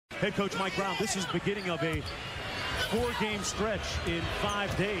Head coach Mike Brown, this is beginning of a 4-game stretch in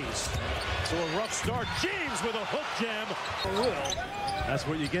 5 days. So a rough start. James with a hook jam. That's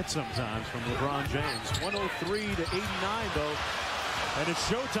what you get sometimes from LeBron James. 103 to 89 though. And it's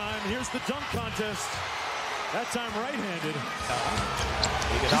showtime. Here's the dunk contest. That time right-handed.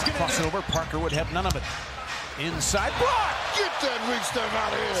 He's going to cross it over. Parker would have none of it. Inside block. Get that weak stuff out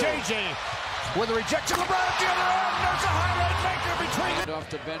of here. JJ with a rejection. LeBron at the other end. There's a highlight maker between it.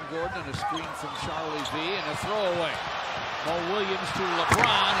 Off to Ben Gordon and a screen from Charlie V and a throwaway. Mo Williams to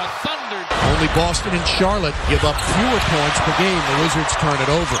LeBron. A thunder. Only Boston and Charlotte give up fewer points per game. The Wizards turn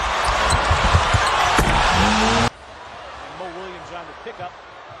it over. And Mo Williams on the pickup.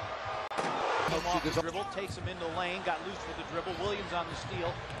 Off the dribble, takes him into the lane, got loose with the dribble. Williams on the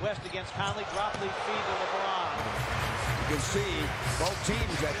steal. West against Conley, drop lead feed to LeBron. You can see both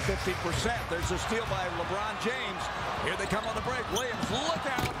teams at 50%. There's a steal by LeBron James. Here they come on the break. Williams, look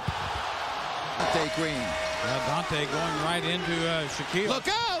out. Dante Green. Dante going right into Shaquille. Look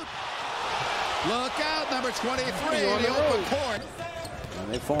out! Look out, number 23 in the open court. And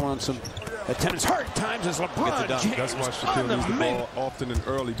they fall on some attempts hard times as LeBron James. That's why Shaquille needs the ball often and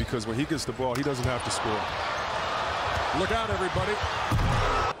early, because when he gets the ball, he doesn't have to score. Look out, everybody.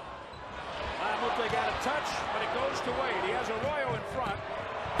 They got a touch, but it goes to Wade. He has Arroyo in front.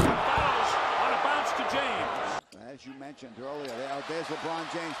 Fouls on a bounce to James. As you mentioned earlier, there's LeBron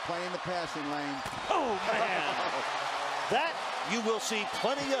James playing the passing lane. Oh, man. That you will see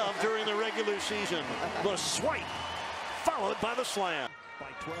plenty of during the regular season. The swipe, followed by the slam.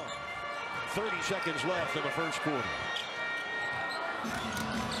 By 12. 30 seconds left in the first quarter.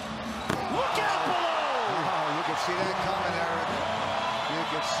 Look out below! Oh, you can see that coming, Eric. You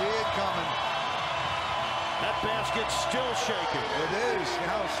can see it coming. That basket's still shaking. It is. You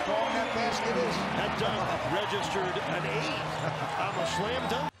know how strong that basket is? That dunk registered an 8 on the slam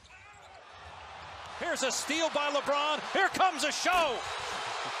dunk. Here's a steal by LeBron. Here comes a show.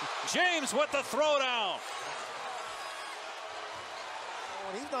 James with the throwdown.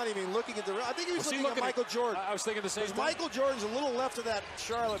 Oh, he's not even looking at the. I think he was looking at Michael Jordan. I was thinking the same thing. Michael Jordan's a little left of that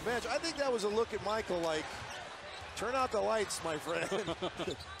Charlotte bench. I think that was a look at Michael like, turn out the lights, my friend.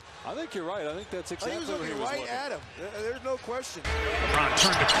 I think you're right. I think that's exactly he was looking right at him. There's no question. LeBron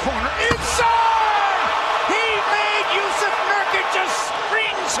turned the corner inside. He made Yusuf Nurkic a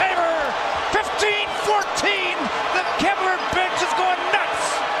screensaver. 15-14. The Kevlar bench is going nuts.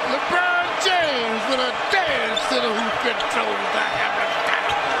 LeBron James with a dance to the hoop control back.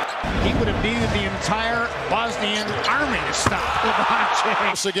 He would have needed the entire Bosnian army to stop LeBron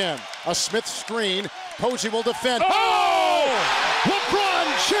James. Again, a Smith screen. Posey will defend. Oh! LeBron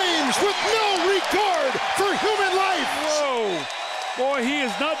James with no regard for human life. Whoa. Boy, he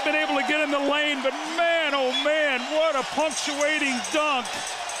has not been able to get in the lane, but man, oh man, what a punctuating dunk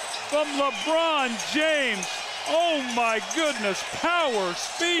from LeBron James. Oh my goodness, power,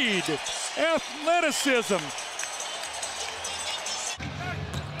 speed, athleticism.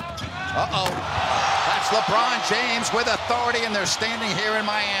 That's LeBron James with authority, and they're standing here in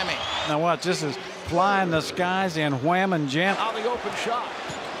Miami. Now watch, this is fly in the skies and wham and jam. On the open shot.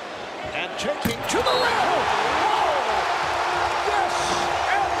 And taking to the rim. Oh, yes,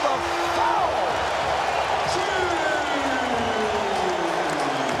 and the foul.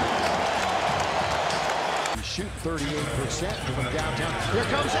 You shoot 38% from downtown. Here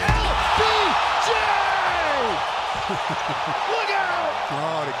comes LBJ. Look out.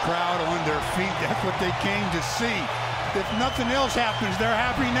 Oh, the crowd on their feet. That's what they came to see. If nothing else happens, they're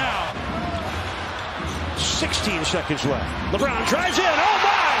happy now. 16 seconds left. LeBron drives in. Oh,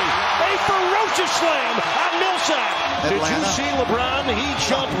 my! A ferocious slam on Millsap. Did you see LeBron? He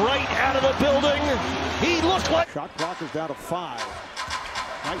jumped right out of the building. He looked like... Shot clock is down to 5.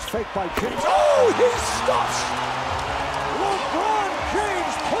 Nice fake by James. Oh, he stuffs! LeBron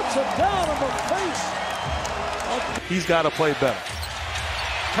James puts him down in the face. He's got to play better.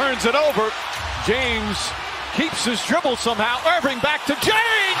 Turns it over. James keeps his dribble somehow. Irving back to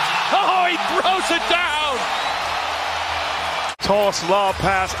James. Oh, he throws it down. Toss, lob,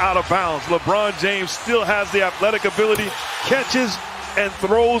 pass out of bounds. LeBron James still has the athletic ability, catches and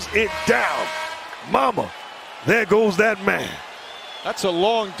throws it down. Mama, there goes that man. That's a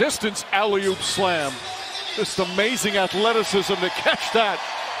long distance alley-oop slam. Just amazing athleticism to catch that.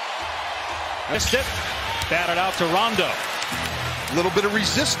 Missed it. Batted out to Rondo. A little bit of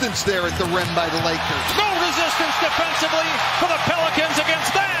resistance there at the rim by the Lakers. No resistance defensively for the Pelicans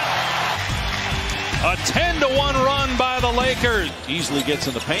against that. A 10-1 run by the Lakers. Easily gets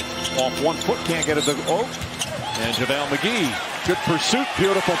in the paint. Off 1 foot, can't get it to go. And JaVale McGee. Good pursuit.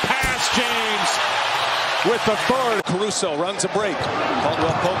 Beautiful pass, James. with authority. Caruso runs a break.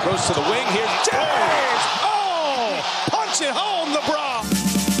 Caldwell Pope goes to the wing. Here's James. Oh, punch it home, LeBron.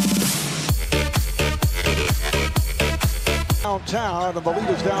 Downtown, and the lead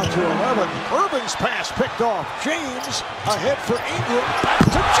is down to 11. Irving's pass picked off. James ahead for Ingram. Back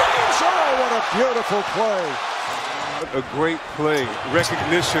to James. Oh, what a beautiful play. A great play.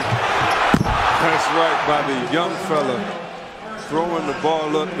 Recognition. That's right, by the young fella. Throwing the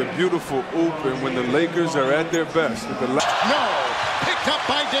ball up, the beautiful oop, and when the Lakers are at their best. No, picked up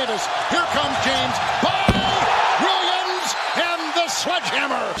by Davis. Here comes James by Williams and the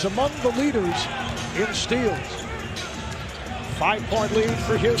sledgehammer. It's among the leaders in steals. 5-point lead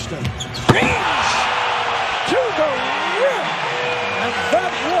for Houston. James to the rim, and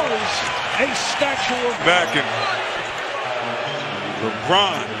that was a statue of back in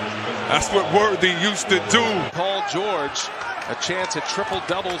LeBron. That's what Worthy used to do. Paul George, a chance at triple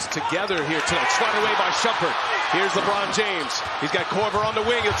doubles together here tonight. Swatted away by Shumpert. Here's LeBron James. He's got Korver on the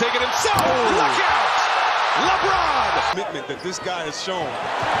wing. He'll take it himself. Look out! LeBron! Commitment that this guy has shown.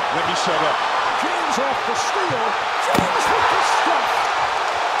 Let me shut up. James off the steal. James with the stuff.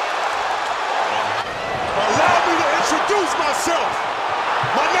 Allow me to introduce myself.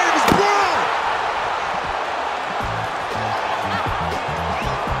 My name is Brown.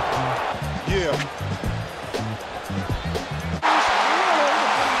 Yeah.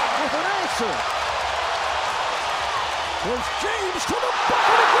 With an answer. There's James to the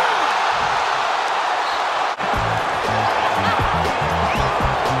bucket again.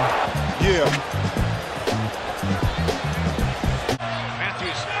 Yeah.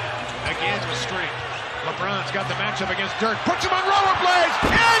 Matthews again with strength. LeBron's got the matchup against Dirk. Puts him on rollerblades.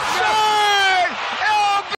 Inside!